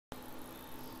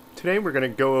Today we're going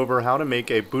to go over how to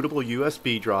make a bootable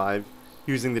USB drive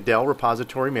using the Dell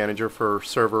Repository Manager for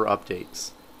server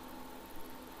updates.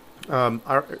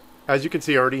 As you can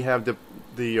see, I already have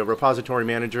the Repository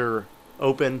Manager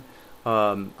open.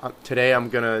 Today I'm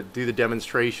going to do the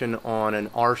demonstration on an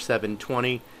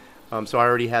R720, so I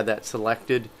already had that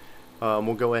selected.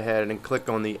 We'll go ahead and click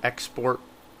on the export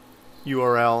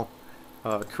URL,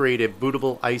 create a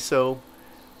bootable ISO,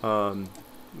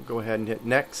 go ahead and hit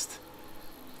next.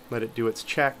 Let it do its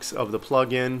checks of the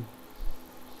plugin.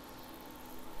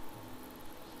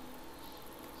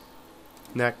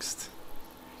 Next.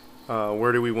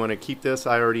 Where do we want to keep this?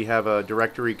 I already have a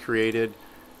directory created,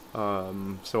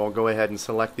 so I'll go ahead and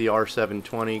select the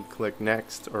R720, click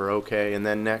next or OK, and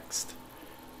then next,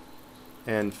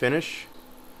 and finish.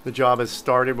 The job is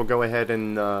started. We'll go ahead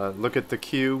and look at the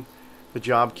queue, the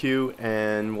job queue,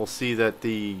 and we'll see that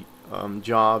the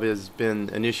job has been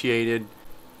initiated.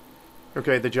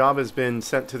 Okay, the job has been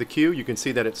sent to the queue. You can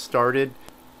see that it started.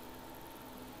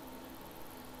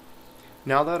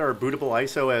 Now that our bootable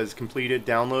ISO has completed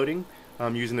downloading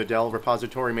using the Dell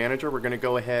Repository Manager, we're going to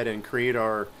go ahead and create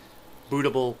our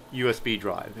bootable USB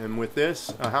drive. And with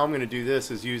this, how I'm going to do this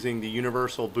is using the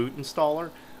Universal Boot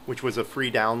Installer, which was a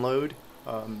free download.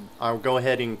 I'll go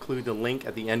ahead and include the link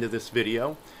at the end of this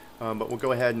video, but we'll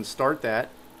go ahead and start that.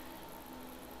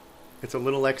 It's a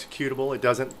little executable. It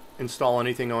doesn't install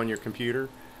anything on your computer.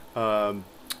 What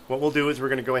we'll do is we're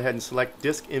going to go ahead and select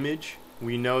disk image.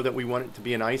 We know that we want it to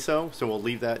be an ISO, so we'll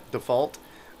leave that default.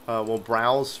 We'll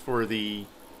browse for the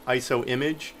ISO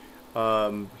image.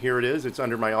 Here it is. It's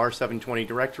under my R720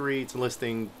 directory. It's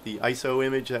listing the ISO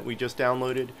image that we just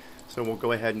downloaded, so we'll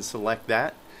go ahead and select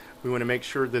that. We want to make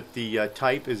sure that the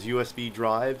type is USB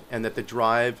drive and that the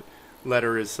drive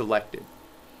letter is selected.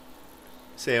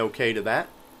 Say OK to that,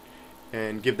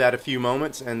 and give that a few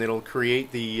moments, and it'll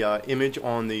create the image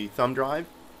on the thumb drive.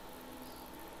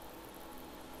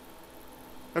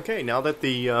 Okay, now that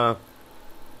the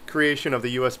creation of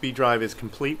the USB drive is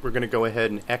complete, we're going to go ahead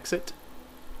and exit.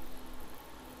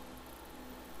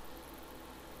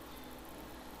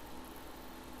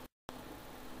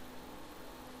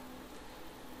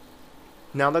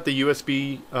 Now that the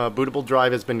USB bootable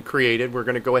drive has been created, we're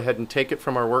going to go ahead and take it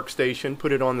from our workstation,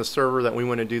 put it on the server that we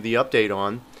want to do the update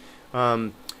on,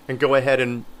 and go ahead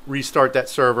and restart that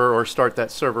server or start that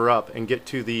server up and get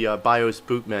to the BIOS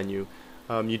boot menu.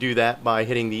 You do that by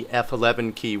hitting the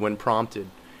F11 key when prompted.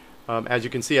 As you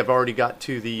can see, I've already got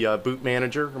to the boot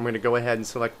manager. I'm going to go ahead and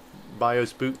select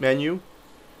BIOS boot menu.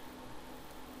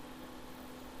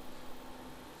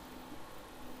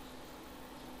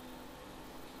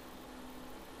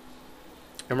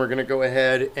 And we're going to go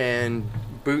ahead and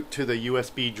boot to the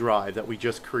USB drive that we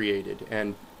just created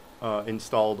and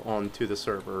installed onto the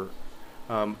server.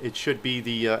 It should be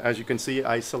the, as you can see,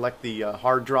 I select the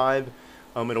hard drive.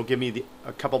 It'll give me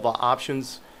a couple of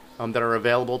options that are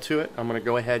available to it. I'm going to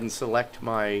go ahead and select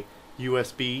my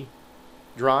USB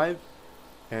drive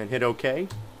and hit OK,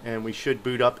 and we should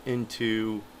boot up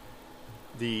into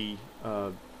the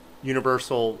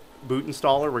Universal Boot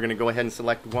Installer. We're going to go ahead and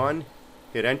select one,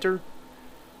 hit enter.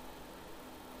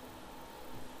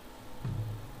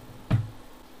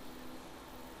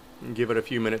 And give it a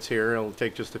few minutes here. It'll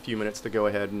take just a few minutes to go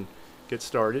ahead and get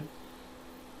started.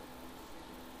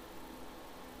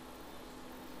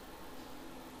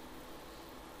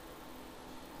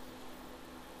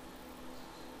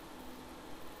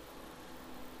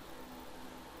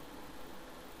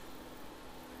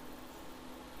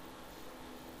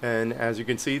 And as you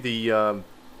can see, the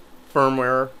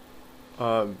firmware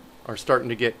are starting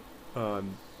to get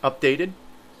updated.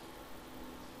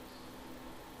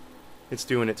 It's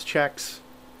doing its checks,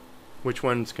 which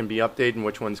ones can be updated and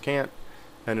which ones can't,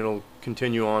 and it'll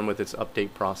continue on with its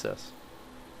update process.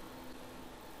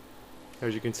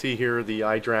 As you can see here, the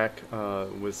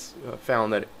iDRAC was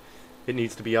found that it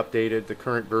needs to be updated. The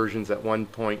current version's at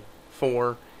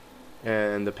 1.4,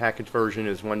 and the package version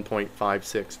is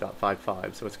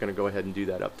 1.56.55, so it's going to go ahead and do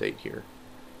that update here.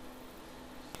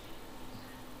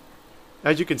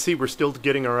 As you can see, we're still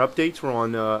getting our updates. We're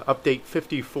on update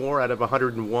 54 out of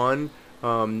 101.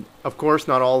 Of course,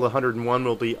 not all the 101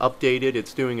 will be updated.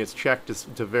 It's doing its check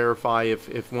to verify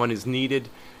if one is needed.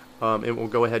 It will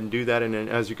go ahead and do that. And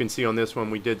as you can see on this one,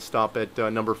 we did stop at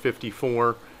number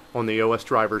 54 on the OS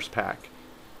drivers pack.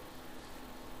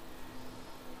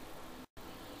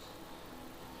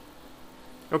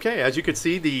 Okay, as you can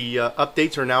see, the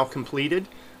updates are now completed.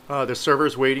 The server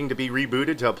is waiting to be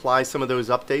rebooted to apply some of those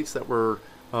updates that were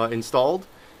installed.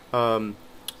 A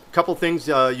couple things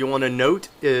you'll want to note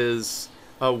is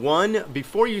one,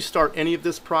 before you start any of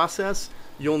this process,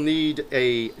 you'll need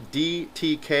a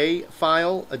DTK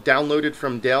file downloaded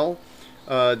from Dell.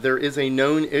 There is a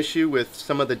known issue with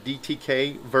some of the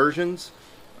DTK versions,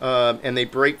 and they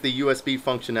break the USB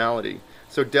functionality.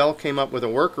 So Dell came up with a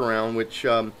workaround, which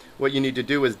what you need to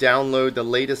do is download the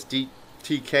latest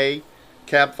DTK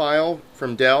cab file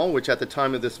from Dell, which at the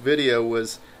time of this video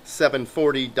was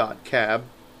 740.cab.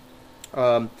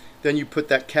 Then you put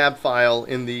that cab file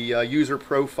in the user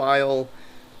profile,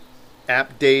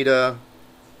 app data,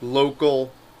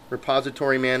 local,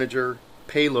 repository manager,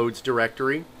 payloads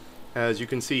directory. As you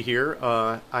can see here,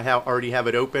 I already have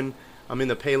it open. I'm in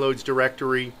the payloads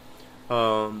directory.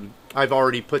 I've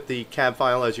already put the cab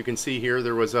file, as you can see here.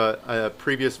 There was a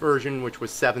previous version which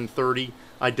was 730.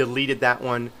 I deleted that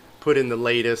one, put in the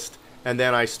latest, and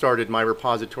then I started my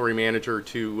repository manager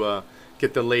to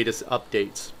get the latest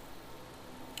updates.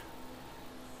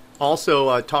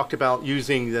 Also talked about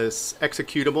using this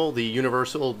executable, the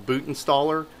Universal Boot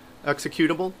Installer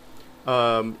executable.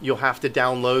 You'll have to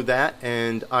download that,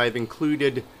 and I've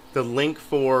included the link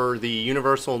for the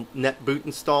Universal Net Boot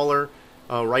Installer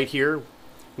right here,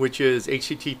 which is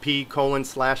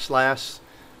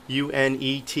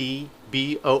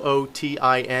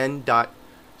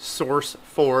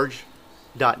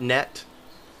http://unetbootin.sourceforge.net,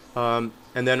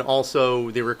 and then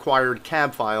also the required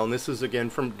cab file, and this is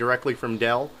again directly from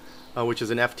Dell, which is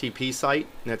an FTP site,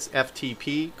 and that's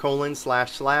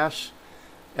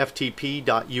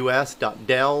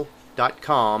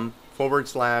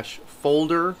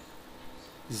ftp://ftp.us.dell.com/folder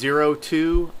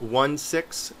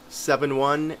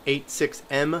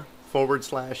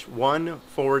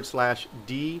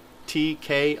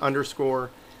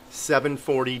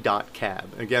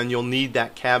Again, you'll need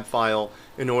that cab file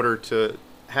in order to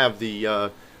have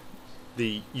the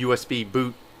USB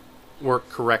boot work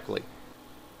correctly.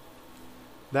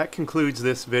 That concludes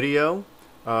this video.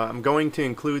 I'm going to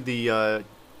include the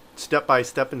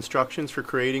step-by-step instructions for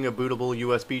creating a bootable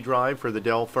USB drive for the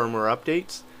Dell firmware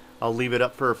updates. I'll leave it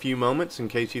up for a few moments in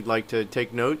case you'd like to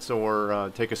take notes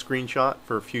or take a screenshot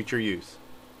for future use.